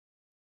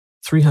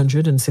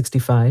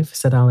 365,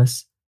 said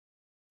Alice.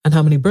 And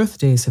how many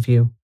birthdays have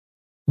you?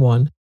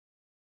 1.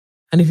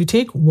 And if you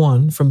take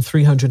 1 from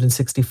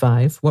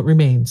 365, what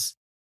remains?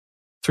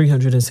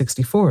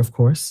 364, of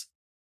course.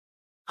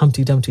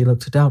 Humpty Dumpty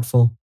looked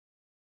doubtful.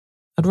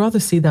 I'd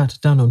rather see that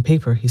done on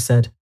paper, he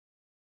said.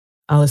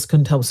 Alice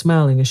couldn't help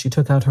smiling as she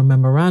took out her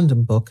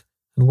memorandum book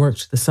and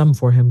worked the sum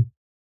for him.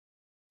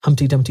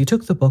 Humpty Dumpty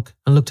took the book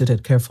and looked at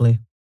it carefully.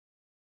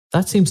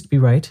 That seems to be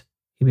right,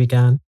 he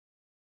began.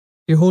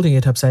 You're holding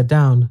it upside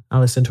down,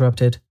 Alice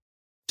interrupted.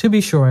 To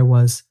be sure I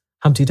was,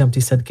 Humpty Dumpty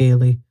said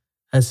gaily,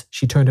 as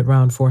she turned it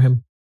round for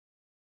him.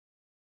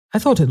 I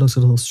thought it looked a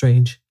little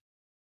strange.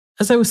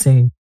 As I was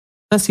saying,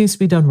 that seems to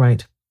be done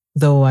right,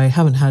 though I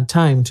haven't had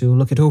time to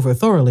look it over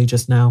thoroughly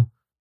just now.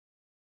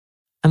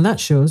 And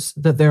that shows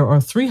that there are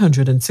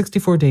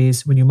 364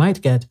 days when you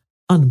might get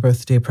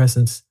unbirthday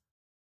presents.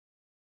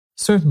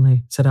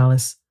 Certainly, said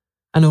Alice,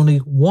 and only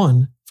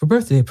 1 for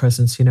birthday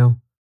presents, you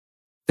know.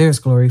 There's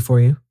glory for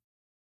you.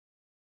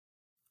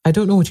 I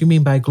don't know what you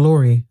mean by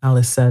glory,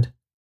 Alice said.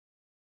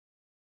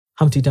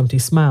 Humpty Dumpty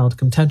smiled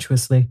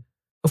contemptuously.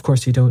 Of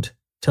course you don't,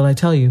 till I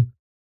tell you.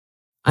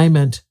 I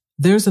meant,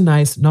 there's a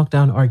nice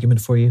knockdown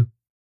argument for you.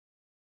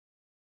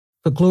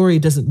 But glory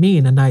doesn't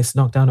mean a nice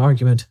knockdown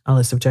argument,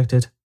 Alice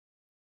objected.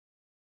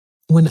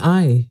 When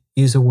I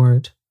use a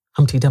word,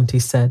 Humpty Dumpty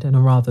said in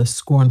a rather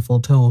scornful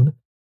tone,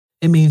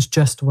 it means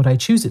just what I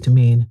choose it to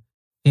mean,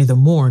 neither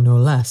more nor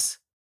less.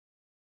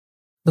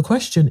 The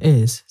question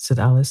is, said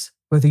Alice,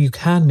 whether you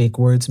can make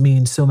words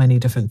mean so many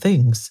different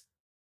things.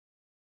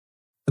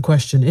 The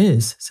question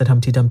is, said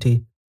Humpty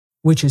Dumpty,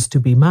 which is to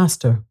be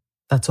master,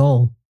 that's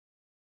all.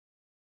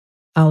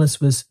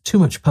 Alice was too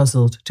much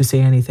puzzled to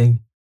say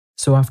anything,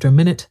 so after a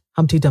minute,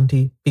 Humpty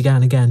Dumpty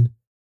began again.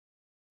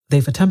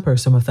 They've a temper,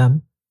 some of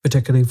them,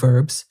 particularly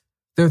verbs.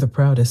 They're the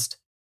proudest.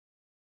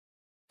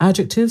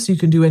 Adjectives you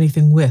can do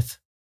anything with,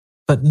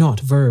 but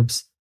not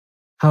verbs.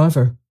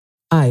 However,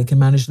 I can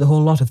manage the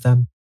whole lot of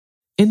them.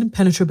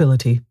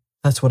 Impenetrability,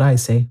 that's what I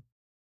say.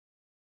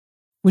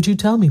 Would you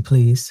tell me,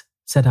 please,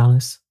 said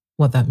Alice,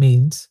 what that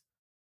means?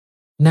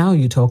 Now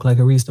you talk like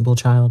a reasonable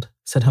child,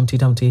 said Humpty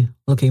Dumpty,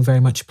 looking very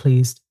much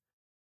pleased.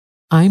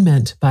 I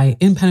meant by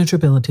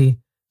impenetrability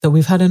that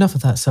we've had enough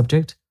of that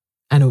subject,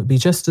 and it would be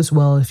just as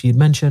well if you'd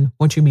mention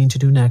what you mean to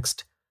do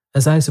next,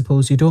 as I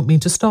suppose you don't mean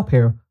to stop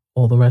here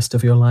all the rest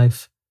of your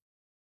life.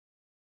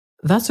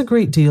 That's a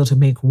great deal to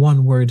make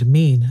one word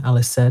mean,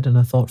 Alice said in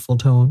a thoughtful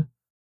tone.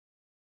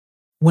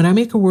 When I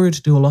make a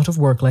word do a lot of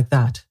work like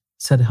that,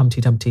 said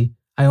Humpty Dumpty,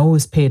 I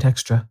always pay it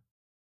extra.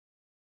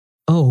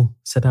 Oh,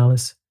 said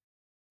Alice.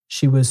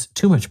 She was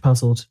too much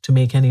puzzled to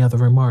make any other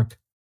remark.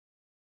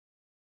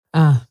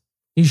 Ah,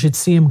 you should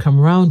see him come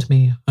round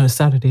me on a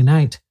Saturday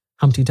night,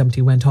 Humpty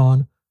Dumpty went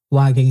on,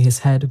 wagging his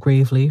head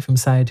gravely from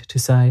side to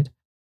side,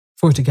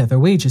 for to get their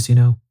wages, you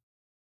know.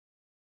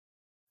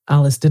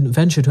 Alice didn't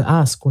venture to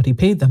ask what he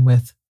paid them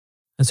with,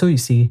 and so you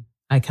see,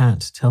 I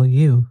can't tell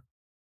you.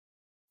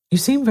 You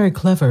seem very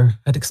clever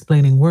at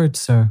explaining words,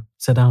 sir,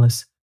 said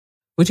Alice.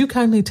 Would you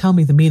kindly tell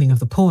me the meaning of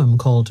the poem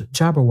called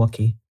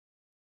Jabberwocky?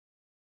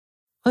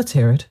 Let's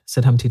hear it,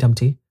 said Humpty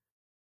Dumpty.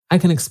 I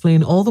can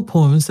explain all the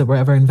poems that were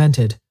ever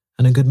invented,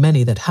 and a good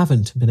many that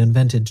haven't been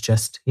invented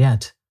just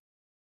yet.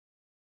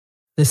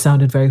 This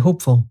sounded very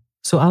hopeful,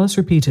 so Alice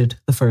repeated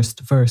the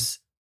first verse.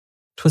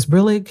 'Twas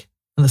brillig,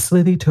 and the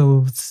slithy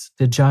toves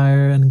did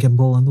gyre and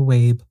gimble in the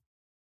wabe.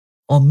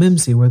 All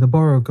mimsy were the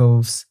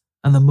borogoves,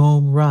 and the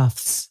mome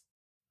raths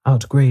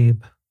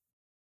outgrabe.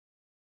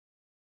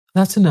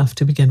 That's enough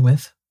to begin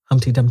with,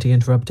 Humpty Dumpty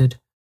interrupted.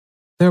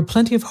 There are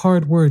plenty of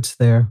hard words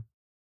there.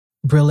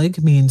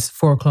 Brillig means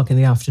 4 o'clock in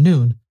the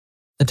afternoon,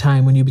 the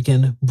time when you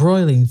begin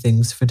broiling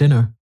things for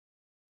dinner.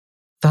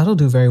 That'll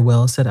do very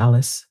well, said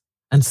Alice.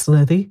 And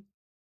slithy?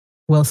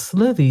 Well,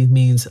 slithy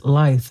means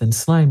lithe and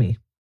slimy.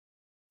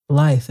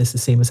 Lithe is the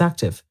same as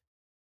active.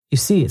 You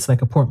see, it's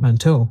like a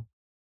portmanteau.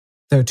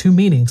 There are 2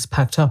 meanings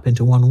packed up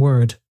into one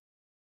word.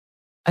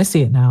 I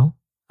see it now,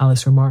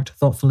 Alice remarked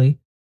thoughtfully.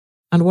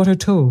 And what are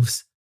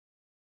toves?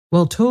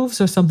 Well,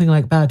 toves are something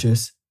like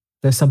badgers,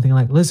 there's something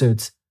like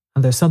lizards,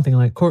 and there's something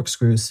like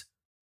corkscrews.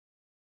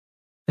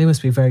 They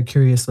must be very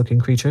curious-looking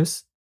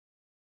creatures.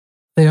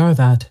 They are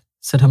that,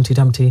 said Humpty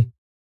Dumpty.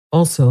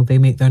 Also, they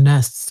make their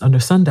nests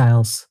under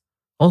sundials.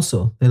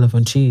 Also, they live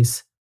on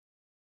cheese.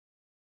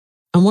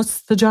 And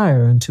what's the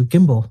gyre and to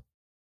gimble?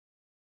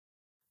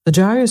 The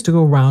gyre is to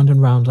go round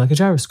and round like a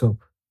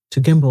gyroscope.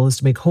 To gimble is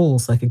to make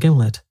holes like a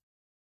gimlet.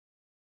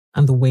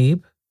 And the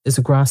wabe is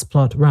a grass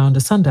plot round a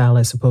sundial,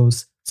 I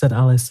suppose, said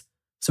Alice,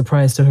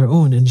 surprised at her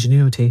own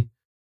ingenuity.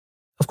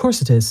 Of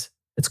course it is.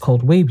 It's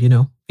called wabe, you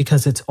know,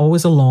 because it's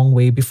always a long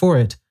way before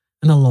it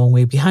and a long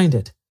way behind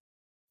it.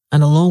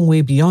 And a long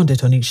way beyond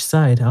it on each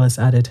side, Alice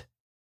added.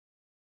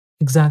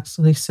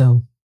 Exactly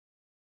so.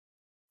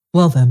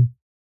 Well then,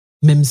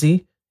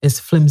 mimsy is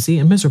flimsy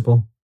and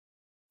miserable.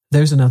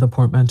 There's another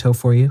portmanteau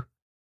for you.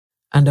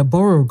 And a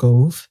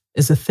borogove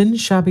is a thin,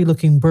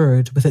 shabby-looking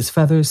bird with its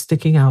feathers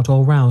sticking out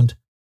all round,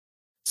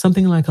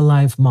 something like a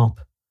live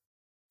mop.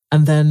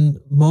 And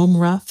then mome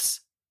raths,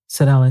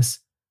 said Alice.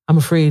 I'm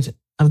afraid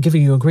I'm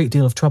giving you a great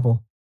deal of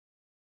trouble.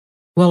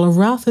 Well, a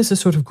rath is a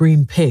sort of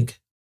green pig,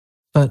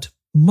 but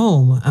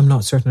mome I'm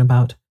not certain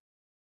about.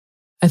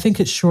 I think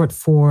it's short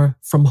for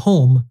from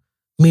home,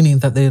 meaning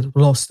that they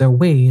lost their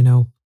way, you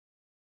know.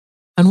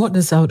 And what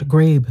does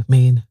outgrabe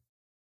mean?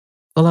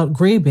 Well,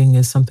 outgrabing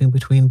is something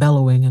between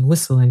bellowing and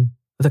whistling,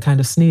 with a kind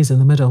of sneeze in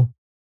the middle.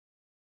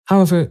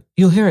 However,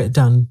 you'll hear it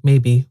done,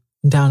 maybe,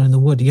 down in the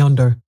wood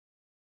yonder.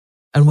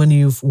 And when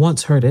you've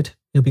once heard it,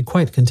 you'll be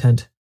quite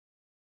content.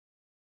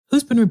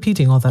 Who's been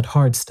repeating all that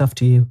hard stuff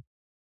to you?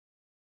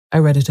 I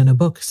read it in a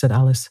book, said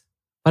Alice,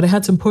 but I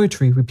had some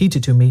poetry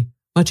repeated to me,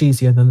 much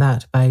easier than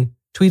that, by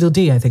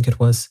Tweedledee, I think it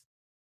was.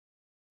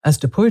 As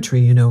to poetry,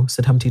 you know,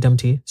 said Humpty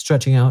Dumpty,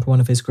 stretching out one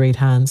of his great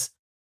hands.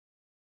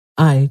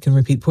 I can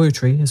repeat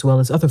poetry as well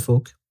as other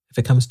folk, if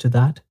it comes to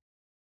that.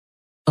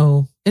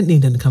 Oh, it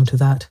needn't come to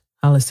that,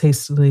 Alice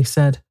hastily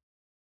said,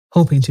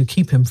 hoping to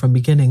keep him from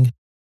beginning.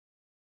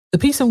 The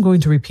piece I'm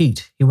going to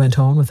repeat, he went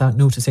on without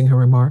noticing her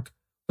remark,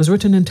 was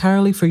written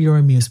entirely for your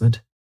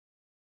amusement.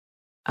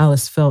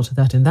 Alice felt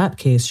that in that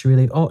case she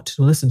really ought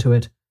to listen to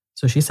it,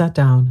 so she sat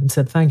down and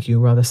said thank you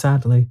rather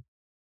sadly.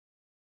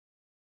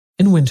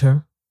 In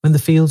winter, when the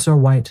fields are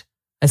white,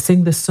 I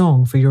sing this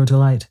song for your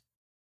delight.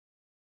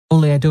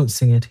 Only I don't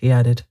sing it, he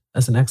added,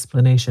 as an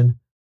explanation.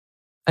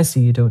 I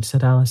see you don't,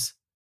 said Alice.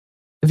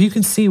 If you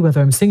can see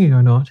whether I'm singing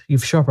or not,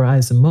 you've sharper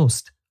eyes than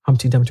most,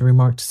 Humpty Dumpty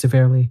remarked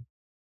severely.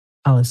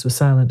 Alice was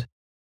silent.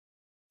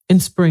 In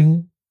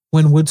spring,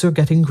 when woods are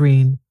getting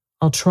green,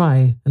 I'll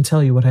try and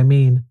tell you what I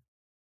mean.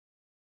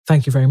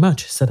 Thank you very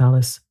much, said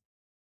Alice.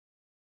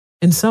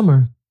 In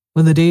summer,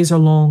 when the days are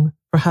long,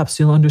 perhaps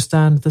you'll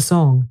understand the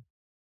song.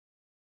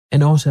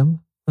 In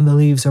autumn, when the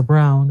leaves are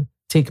brown,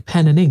 take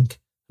pen and ink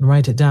and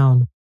write it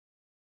down.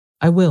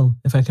 I will,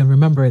 if I can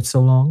remember it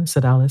so long,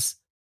 said Alice.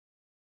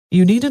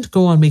 You needn't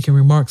go on making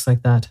remarks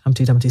like that,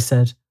 Humpty Dumpty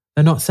said.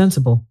 They're not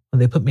sensible,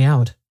 and they put me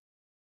out.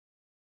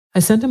 I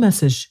sent a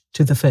message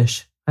to the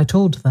fish. I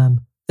told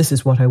them, this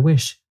is what I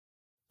wish.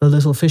 The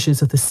little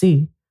fishes of the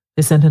sea,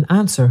 they sent an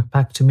answer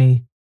back to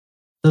me.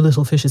 The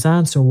little fish's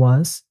answer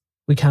was,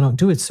 we cannot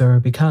do it, sir,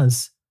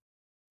 because.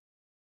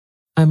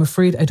 I'm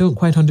afraid I don't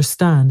quite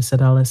understand,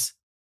 said Alice.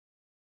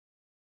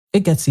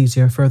 It gets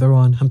easier further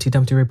on, Humpty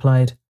Dumpty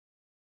replied.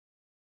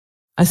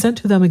 I sent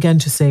to them again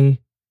to say,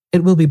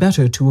 it will be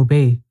better to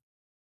obey.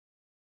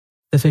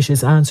 The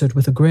fishes answered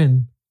with a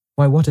grin,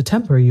 why, what a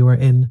temper you are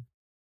in.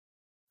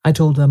 I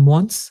told them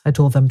once, I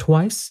told them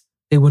twice,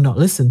 they would not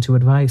listen to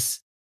advice.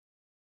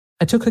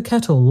 I took a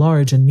kettle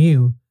large and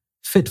new,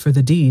 fit for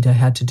the deed I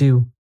had to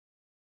do.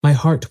 My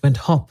heart went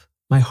hop,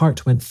 my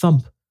heart went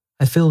thump,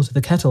 I filled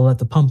the kettle at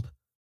the pump.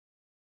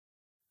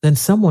 Then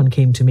someone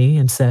came to me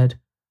and said,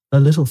 the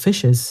little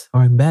fishes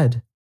are in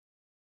bed.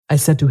 I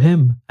said to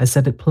him, I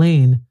said it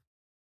plain,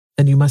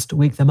 then you must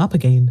wake them up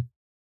again.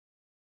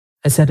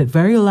 I said it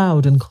very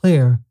loud and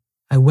clear,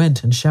 I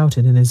went and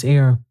shouted in his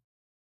ear.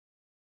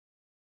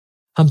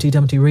 Humpty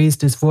Dumpty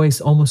raised his voice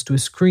almost to a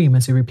scream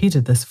as he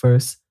repeated this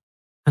verse,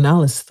 and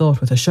Alice thought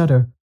with a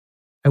shudder,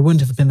 I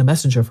wouldn't have been the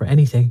messenger for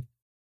anything.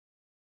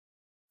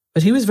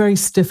 But he was very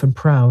stiff and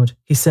proud.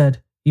 He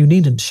said, you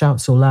needn't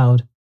shout so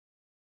loud.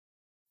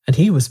 And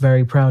he was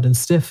very proud and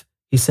stiff.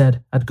 He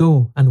said, I'd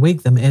go and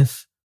wake them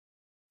if.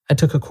 I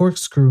took a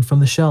corkscrew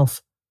from the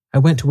shelf. I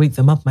went to wake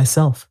them up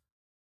myself.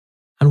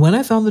 And when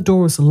I found the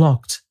door was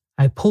locked,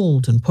 I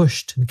pulled and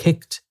pushed and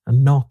kicked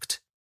and knocked.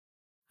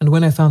 And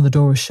when I found the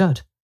door was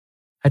shut,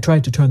 I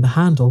tried to turn the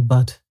handle,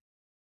 but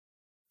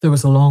there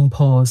was a long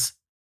pause.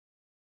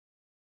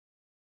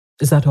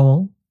 Is that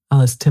all?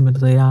 Alice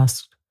timidly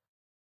asked.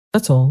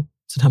 That's all,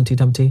 said Humpty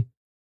Dumpty.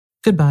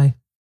 Goodbye.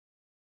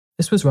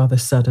 This was rather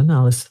sudden,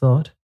 Alice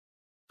thought,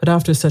 but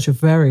after such a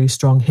very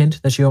strong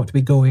hint that she ought to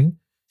be going,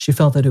 she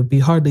felt that it would be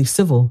hardly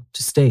civil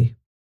to stay.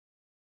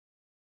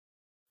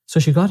 So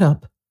she got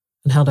up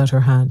and held out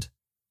her hand.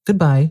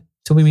 Goodbye,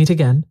 till we meet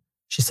again,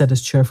 she said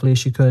as cheerfully as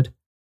she could.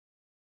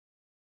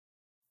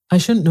 I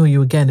shouldn't know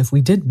you again if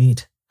we did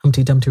meet,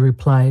 Humpty Dumpty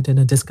replied in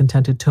a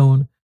discontented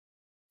tone,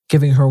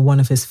 giving her one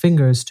of his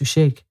fingers to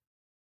shake.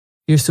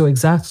 You're so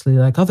exactly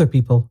like other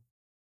people.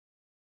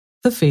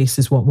 The face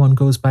is what one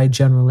goes by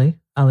generally,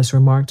 Alice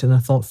remarked in a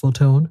thoughtful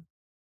tone.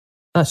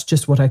 That's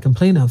just what I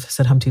complain of,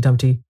 said Humpty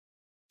Dumpty.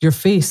 Your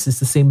face is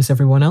the same as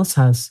everyone else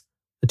has.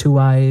 The two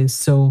eyes,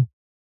 so,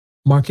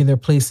 marking their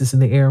places in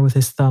the air with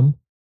his thumb.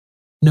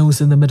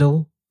 Nose in the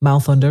middle,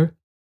 mouth under.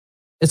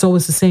 It's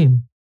always the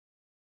same.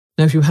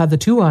 Now if you had the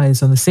two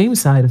eyes on the same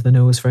side of the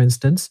nose, for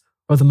instance,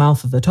 or the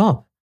mouth at the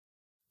top,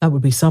 that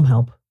would be some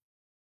help.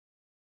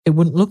 It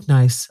wouldn't look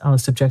nice,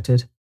 Alice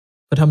objected,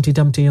 but Humpty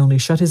Dumpty only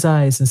shut his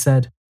eyes and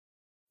said,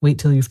 Wait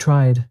till you've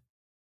tried.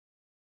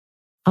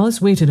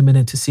 Alice waited a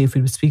minute to see if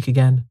he would speak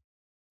again,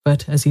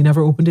 but as he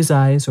never opened his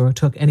eyes or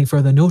took any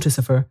further notice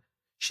of her,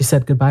 she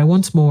said goodbye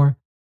once more,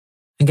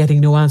 and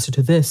getting no answer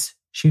to this,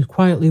 she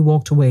quietly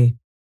walked away.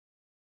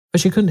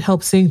 But she couldn't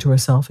help saying to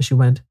herself as she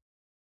went,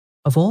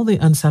 of all the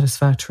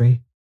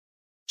unsatisfactory.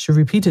 She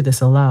repeated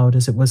this aloud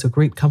as it was a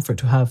great comfort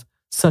to have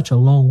such a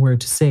long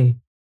word to say.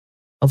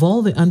 Of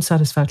all the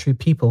unsatisfactory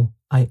people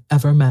I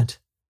ever met.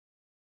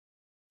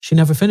 She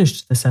never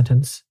finished the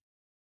sentence.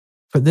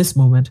 For at this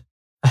moment,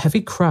 a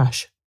heavy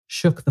crash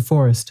shook the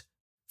forest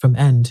from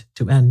end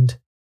to end.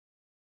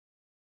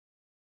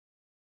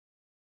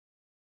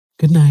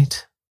 Good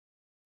night.